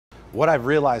what I've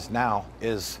realized now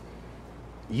is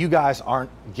you guys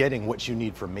aren't getting what you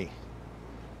need from me.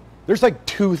 There's like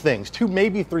two,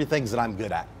 maybe three things that I'm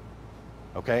good at,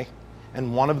 okay?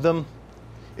 And one of them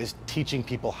is teaching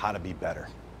people how to be better.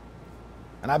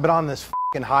 And I've been on this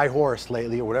fucking high horse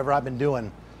lately, or whatever I've been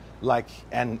doing,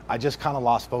 and I just kind of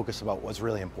lost focus about what's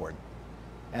really important.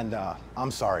 And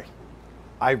I'm sorry.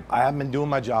 I haven't been doing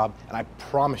my job, and I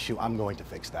promise you I'm going to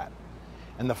fix that.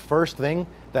 And the first thing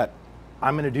that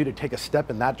I'm going to do to take a step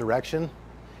in that direction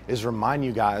is remind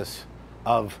you guys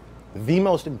of the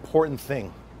most important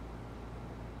thing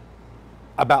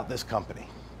about this company,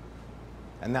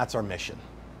 and that's our mission.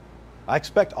 I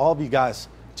expect all of you guys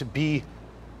to be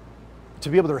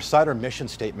able to recite our mission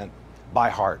statement by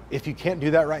heart. If you can't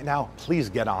do that right now, please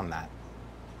get on that.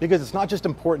 Because it's not just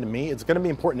important to me, it's going to be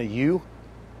important to you,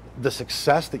 the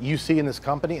success that you see in this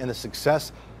company and the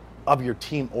success of your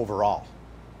team overall.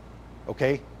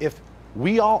 Okay? If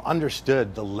we all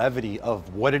understood the levity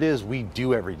of what it is we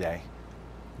do every day,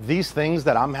 these things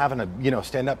that I'm having to,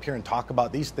 stand up here and talk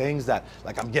about, these things that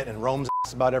I'm getting in Rome's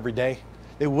ass about every day,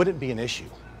 they wouldn't be an issue.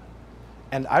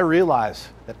 And I realize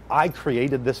that I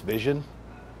created this vision,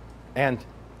 and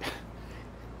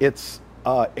it's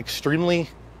extremely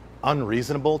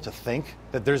unreasonable to think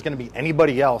that there's going to be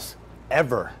anybody else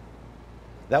ever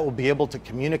that will be able to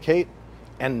communicate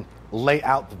and lay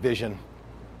out the vision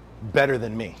better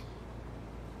than me.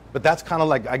 But that's kind of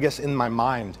I guess in my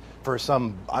mind, for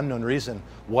some unknown reason,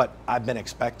 what I've been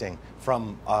expecting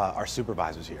from our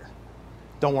supervisors here.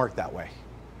 Don't work that way.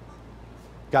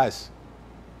 Guys,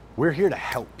 we're here to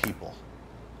help people.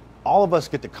 All of us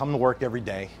get to come to work every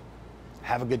day,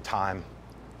 have a good time.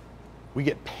 We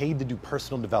get paid to do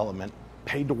personal development,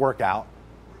 paid to work out,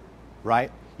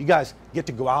 right? You guys get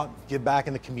to go out, give back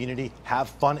in the community, have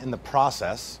fun in the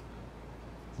process,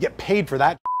 get paid for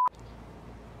that,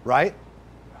 right?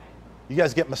 You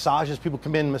guys get massages, people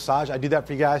come in and massage. I do that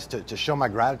for you guys to show my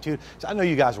gratitude. So I know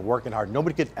you guys are working hard.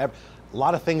 Nobody could ever, a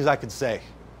lot of things I could say.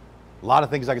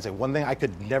 One thing I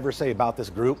could never say about this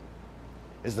group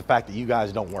is the fact that you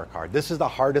guys don't work hard. This is the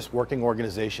hardest working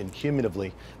organization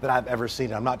cumulatively that I've ever seen.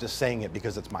 And I'm not just saying it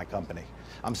because it's my company.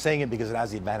 I'm saying it because it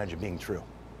has the advantage of being true.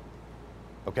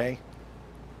 Okay?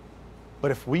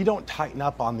 But if we don't tighten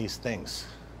up on these things,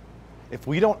 if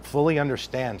we don't fully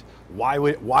understand why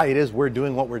it is we're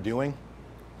doing what we're doing,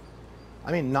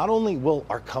 I mean, not only will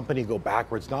our company go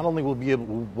backwards, not only will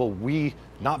we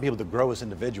not be able to grow as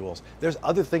individuals, there's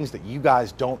other things that you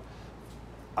guys don't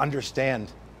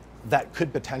understand that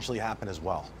could potentially happen as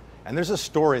well. And there's a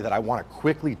story that I want to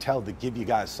quickly tell to give you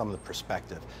guys some of the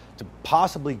perspective, to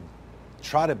possibly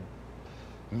try to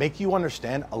make you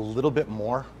understand a little bit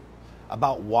more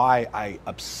about why I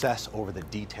obsess over the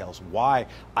details, why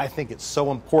I think it's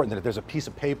so important that if there's a piece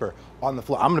of paper on the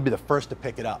floor, I'm going to be the first to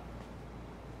pick it up.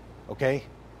 Okay?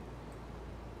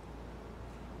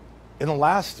 In the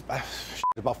last,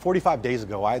 about 45 days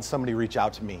ago, I had somebody reach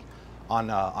out to me on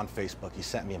Facebook. He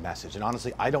sent me a message. And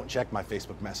honestly, I don't check my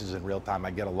Facebook messages in real time.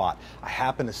 I get a lot. I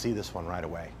happen to see this one right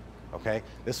away. Okay?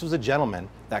 This was a gentleman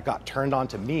that got turned on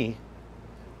to me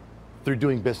through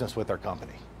doing business with our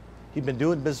company. He'd been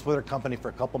doing business with our company for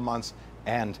a couple months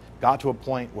and got to a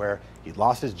point where he'd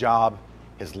lost his job,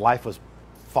 his life was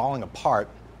falling apart,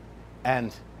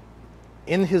 and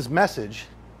in his message,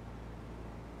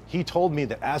 he told me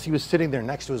that as he was sitting there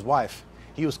next to his wife,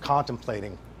 he was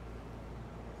contemplating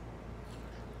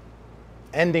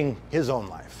ending his own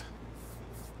life.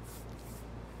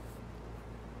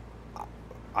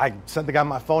 I sent the guy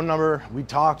my phone number, we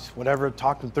talked,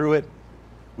 talked him through it.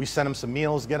 We sent him some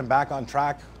meals, get him back on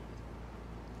track.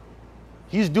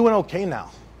 He's doing okay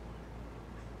now.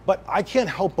 But I can't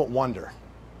help but wonder,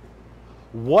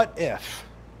 what if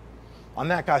on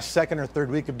that guy's second or third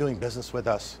week of doing business with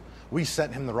us, we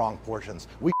sent him the wrong portions.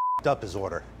 We f***ed up his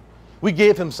order. We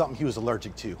gave him something he was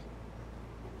allergic to.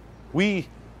 We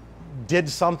did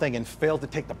something and failed to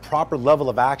take the proper level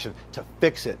of action to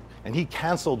fix it. And he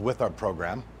canceled with our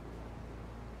program.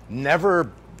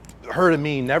 Never heard of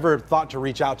me, never thought to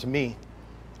reach out to me.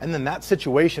 And then that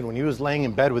situation, when he was laying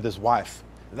in bed with his wife,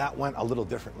 that went a little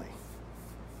differently.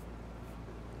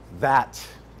 That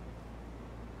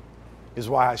is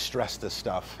why I stress this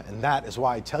stuff. And that is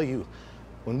why I tell you,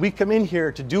 when we come in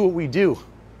here to do what we do,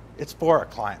 it's for our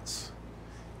clients.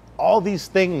 All these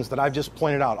things that I've just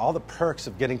pointed out, all the perks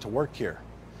of getting to work here,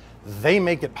 they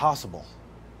make it possible.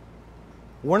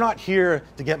 We're not here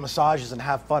to get massages and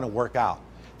have fun and work out.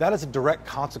 That is a direct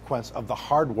consequence of the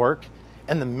hard work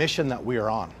and the mission that we are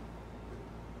on.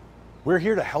 We're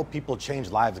here to help people change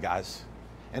lives, guys.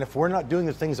 And if we're not doing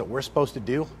the things that we're supposed to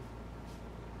do,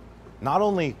 not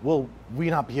only will we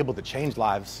not be able to change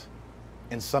lives,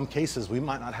 in some cases, we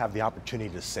might not have the opportunity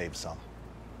to save some.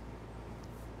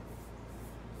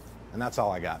 And that's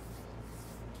all I got.